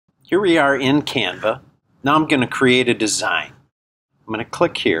Here we are in Canva. Now I'm going to create a design. I'm going to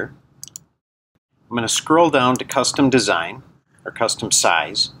click here. I'm going to scroll down to custom design or custom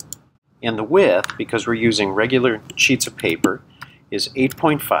size. And the width, because we're using regular sheets of paper, is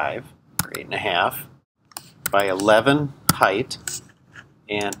 8.5 or 8.5 by 11 height.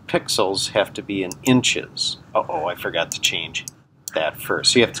 And pixels have to be in inches. Uh-oh, I forgot to change that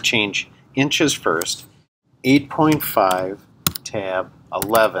first. So you have to change inches first. 8.5 tab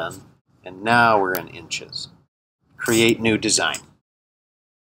 11, and now we're in inches. Create new design.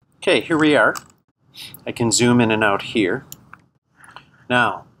 Okay, here we are. I can zoom in and out here.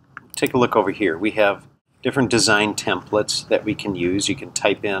 Now, take a look over here. We have different design templates that we can use. You can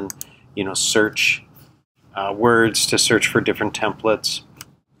type in, search words to search for different templates.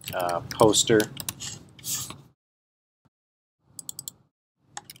 Poster,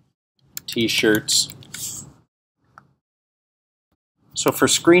 t-shirts. So for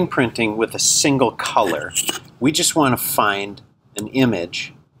screen printing with a single color, we just want to find an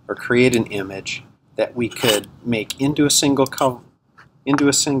image or create an image that we could make into a single color,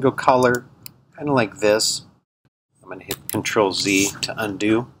 kind of like this. I'm going to hit Control-Z to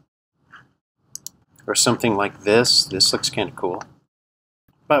undo. Or something like this. This looks kind of cool.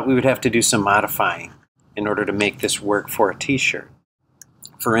 But we would have to do some modifying in order to make this work for a t-shirt.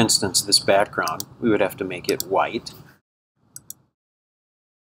 For instance, this background, we would have to make it white.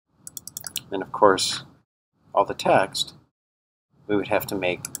 And of course, all the text, we would have to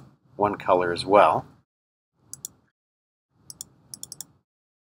make one color as well.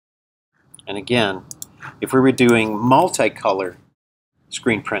 And again, if we were doing multicolor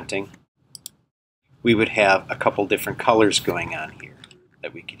screen printing, we would have a couple different colors going on here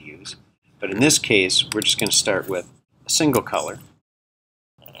that we could use. But in this case, we're just going to start with a single color.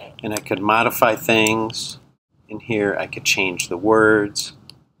 And I could modify things. In here, I could change the words.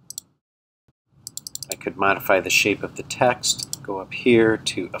 I could modify the shape of the text. Go up here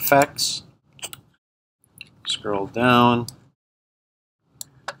to Effects. Scroll down.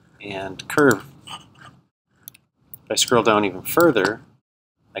 And Curve. If I scroll down even further,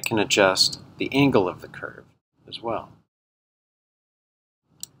 I can adjust the angle of the curve as well.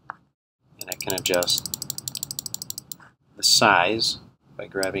 And I can adjust the size by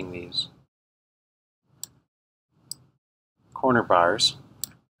grabbing these corner bars.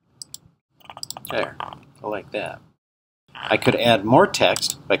 There, I like that. I could add more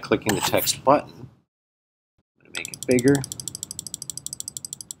text by clicking the text button. I'm going to make it bigger.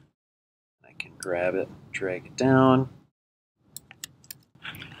 I can grab it, drag it down.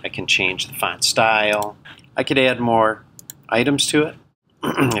 I can change the font style. I could add more items to it.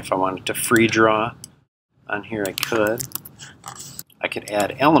 If I wanted to free draw on here, I could. I could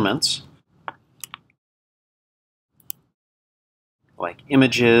add elements like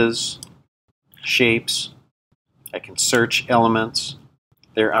images, shapes. I can search elements.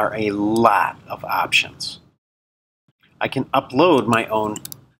 There are a lot of options. I can upload my own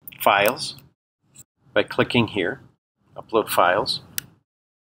files by clicking here, Upload Files.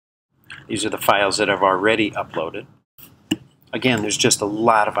 These are the files that I've already uploaded. Again, there's just a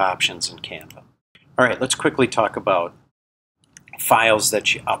lot of options in Canva. All right, let's quickly talk about files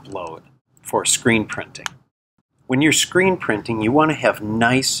that you upload for screen printing. When you're screen printing, you want to have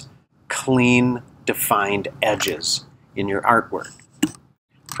nice, clean, defined edges in your artwork.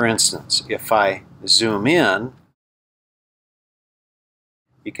 For instance, if I zoom in,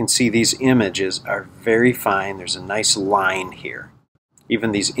 you can see these images are very fine. There's a nice line here.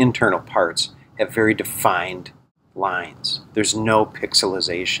 Even these internal parts have very defined lines. There's no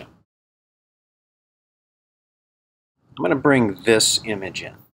pixelization. I'm going to bring this image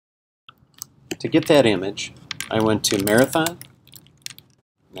in. To get that image, I went to Marathon,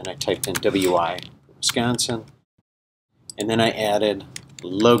 and then I typed in WI Wisconsin, and then I added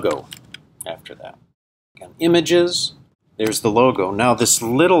logo after that. On images, there's the logo. Now this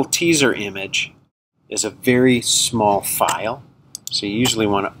little teaser image is a very small file. So you usually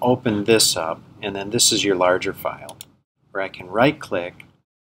want to open this up, and then this is your larger file, where I can right-click,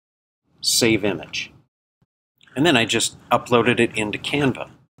 Save Image. And then I just uploaded it into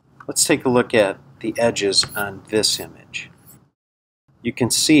Canva. Let's take a look at the edges on this image. You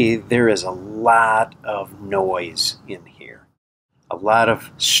can see there is a lot of noise in here, a lot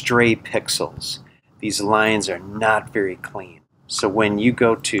of stray pixels. These lines are not very clean. So when you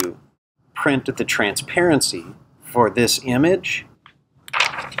go to print the transparency for this image,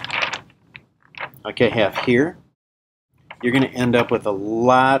 like I have here, you're going to end up with a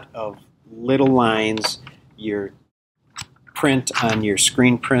lot of little lines. Your print on your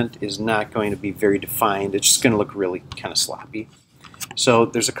screen print is not going to be very defined. It's just going to look really kind of sloppy. So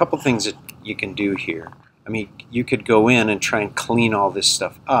there's a couple things that you can do here. I mean, you could go in and try and clean all this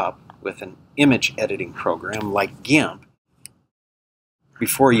stuff up with an image editing program like GIMP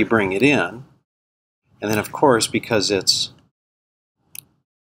before you bring it in. And then of course, because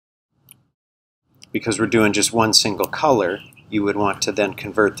we're doing just one single color, you would want to then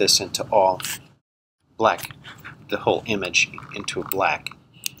convert this into all black, the whole image into a black.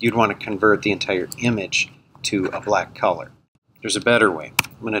 You'd want to convert the entire image to a black color. There's a better way.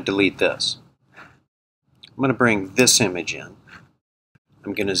 I'm going to delete this. I'm going to bring this image in.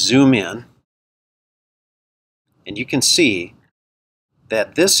 I'm going to zoom in, and you can see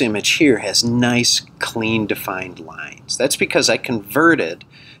that this image here has nice, clean, defined lines. That's because I converted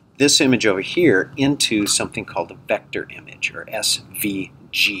this image over here into something called a vector image, or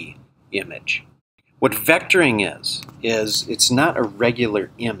SVG image. What vectoring is it's not a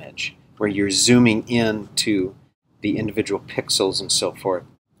regular image where you're zooming in to the individual pixels and so forth.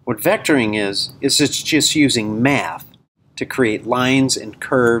 What vectoring is it's just using math to create lines and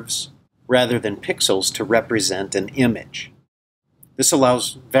curves rather than pixels to represent an image. This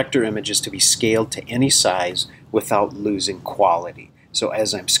allows vector images to be scaled to any size without losing quality. So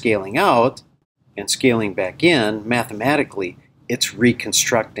as I'm scaling out and scaling back in, mathematically, it's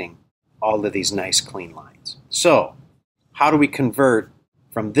reconstructing all of these nice clean lines. So how do we convert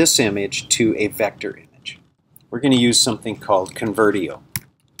from this image to a vector image? We're going to use something called Convertio.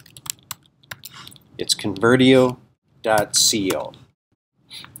 It's convertio.co.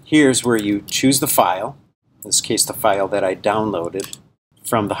 Here's where you choose the file, in this case the file that I downloaded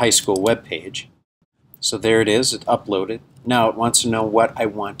from the high school webpage. So there it is, it's uploaded. Now it wants to know what I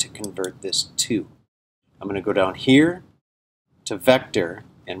want to convert this to. I'm going to go down here to vector,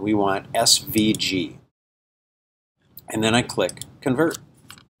 and we want SVG. And then I click Convert.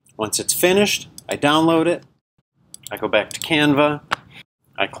 Once it's finished, I download it. I go back to Canva,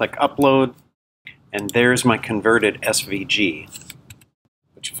 I click Upload, and there's my converted SVG,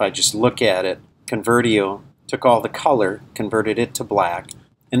 which if I just look at it, Convertio took all the color, converted it to black,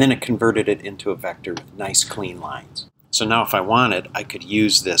 and then it converted it into a vector with nice clean lines. So now if I wanted, I could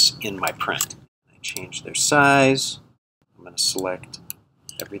use this in my print. I change their size. I'm going to select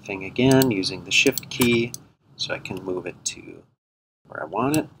everything again using the Shift key so I can move it to where I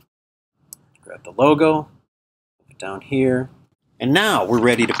want it. Grab the logo, move it down here, and now we're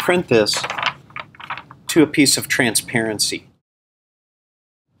ready to print this to a piece of transparency.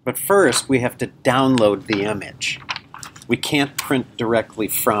 But first we have to download the image. We can't print directly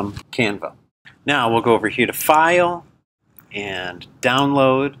from Canva. Now we'll go over here to File and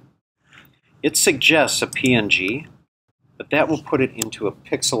Download. It suggests a PNG, but that will put it into a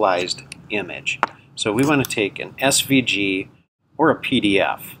pixelized image. So we want to take an SVG or a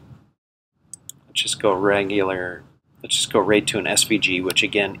PDF. Let's just go regular. Let's just go right to an SVG, which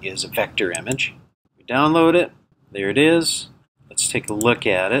again is a vector image. We download it. There it is. Let's take a look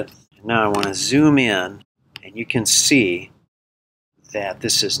at it. Now I want to zoom in, and you can see that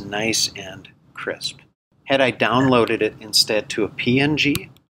this is nice and crisp. Had I downloaded it instead to a PNG,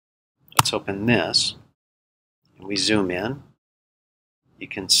 let's open this, and we zoom in. You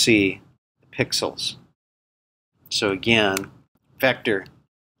can see the pixels. So again, vector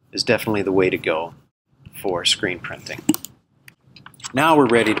is definitely the way to go for screen printing. Now we're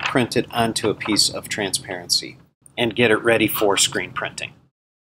ready to print it onto a piece of transparency and get it ready for screen printing.